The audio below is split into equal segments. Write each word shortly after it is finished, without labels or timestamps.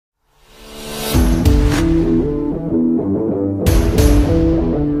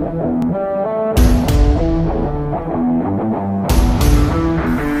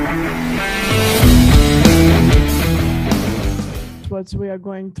what we are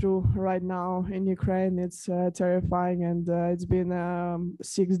going through right now in Ukraine. It's terrifying, and it's been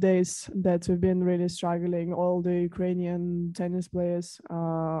 6 days that we've been really struggling. All the Ukrainian tennis players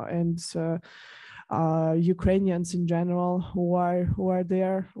and Ukrainians in general who are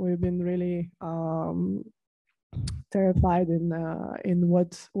there. We've been really terrified in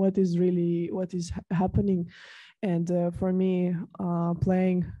what is happening. And for me,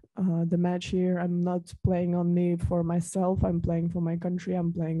 playing the match here, I'm not playing only for myself. I'm playing for my country.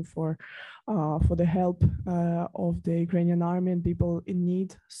 I'm playing for the help of the Ukrainian army and people in need.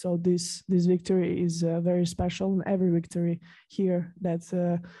 So this victory is very special, and every victory here that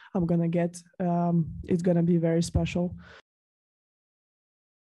I'm gonna get, it's gonna be very special.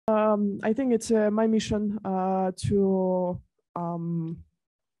 I think it's my mission to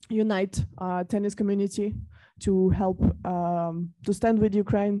unite tennis community, to help, to stand with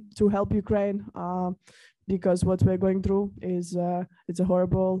Ukraine, to help Ukraine, because what we're going through is it's a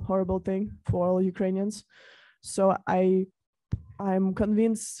horrible thing for all Ukrainians. So I'm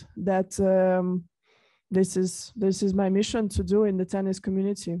convinced that this is my mission to do in the tennis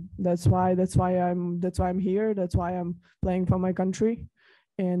community. That's why I'm here. That's why I'm playing for my country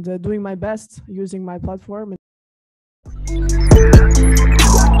and doing my best using my platform.